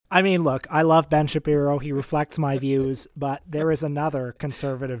I mean, look, I love Ben Shapiro. He reflects my views, but there is another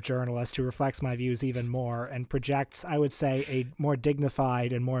conservative journalist who reflects my views even more and projects, I would say, a more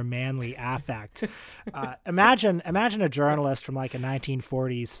dignified and more manly affect. Imagine a journalist from like a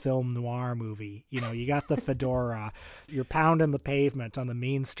 1940s film noir movie. You know, you got the fedora, you're pounding the pavement on the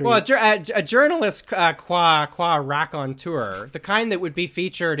mean streets. Well, a journalist qua raconteur, the kind that would be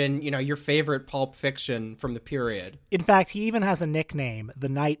featured in, you know, your favorite pulp fiction from the period. In fact, he even has a nickname, the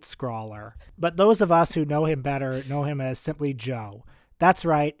Night Scrawler. But those of us who know him better know him as simply Joe. That's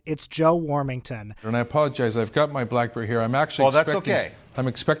right, it's Joe Warmington. And I apologize, I've got my BlackBerry here. I'm actually that's okay. I'm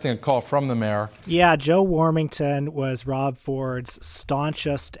expecting a call from the mayor. Yeah, Joe Warmington was Rob Ford's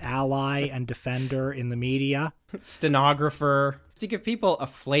staunchest ally and defender in the media. Stenographer. To give people a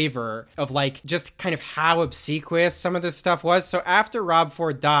flavor of like just kind of how obsequious some of this stuff was. So after Rob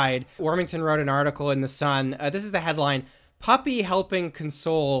Ford died, Warmington wrote an article in The Sun. This is the headline: Puppy helping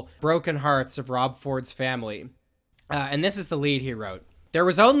console broken hearts of Rob Ford's family. And this is the lead he wrote. There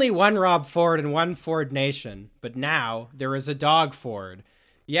was only one Rob Ford and one Ford Nation, but now there is a dog Ford.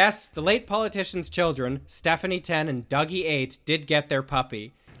 Yes, the late politician's children, Stephanie 10 and Dougie 8, did get their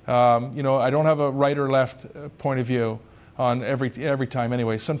puppy. You know, I don't have a right or left point of view on every time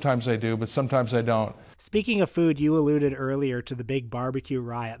anyway. Sometimes I do, but sometimes I don't. Speaking of food, you alluded earlier to the big barbecue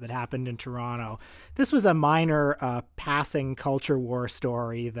riot that happened in Toronto. This was a minor passing culture war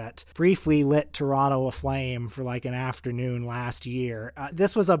story that briefly lit Toronto aflame for like an afternoon last year.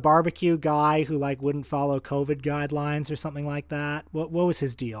 This was a barbecue guy who like wouldn't follow COVID guidelines or something like that. What was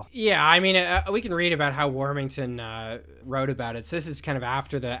his deal? Yeah, I mean, we can read about how Warmington wrote about it. So this is kind of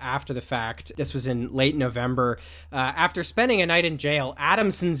after the fact. This was in late November. After spending a night in jail,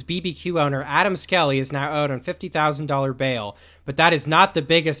 Adamson's BBQ owner Adam Skelly is now out on $50,000 bail. But that is not the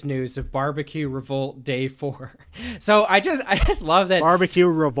biggest news of Barbecue Revolt Day 4. So I just love that. Barbecue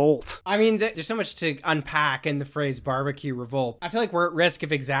Revolt. I mean, there's so much to unpack in the phrase Barbecue Revolt. I feel like we're at risk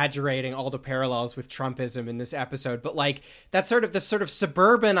of exaggerating all the parallels with Trumpism in this episode. But like that sort of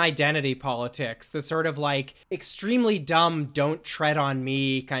suburban identity politics, the sort of like extremely dumb, don't tread on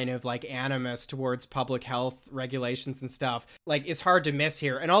me kind of like animus towards public health regulations and stuff, like is hard to miss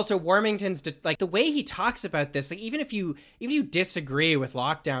here. And also Warmington's like the way he talks about this, like even if you disagree with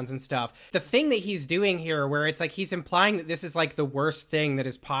lockdowns and stuff, the thing that he's doing here where it's like he's implying that this is like the worst thing that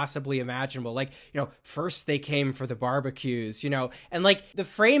is possibly imaginable, like, you know, first they came for the barbecues, you know, and like the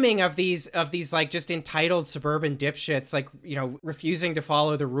framing of these like just entitled suburban dipshits, like, you know, refusing to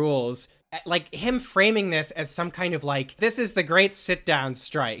follow the rules, like him framing this as some kind of like, this is the great sit down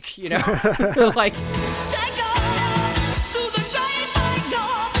strike, you know. Like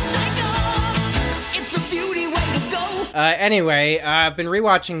anyway, I've been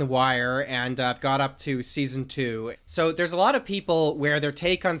rewatching The Wire, and I've got up to season 2. So there's a lot of people where their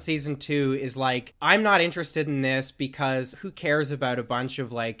take on season 2 is like, I'm not interested in this because who cares about a bunch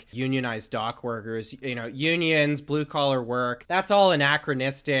of like unionized dock workers, you know, unions, blue collar work. That's all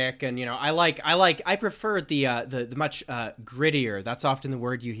anachronistic. And, you know, I prefer the much grittier, that's often the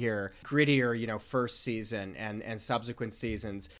word you hear, grittier, you know, first season and subsequent seasons.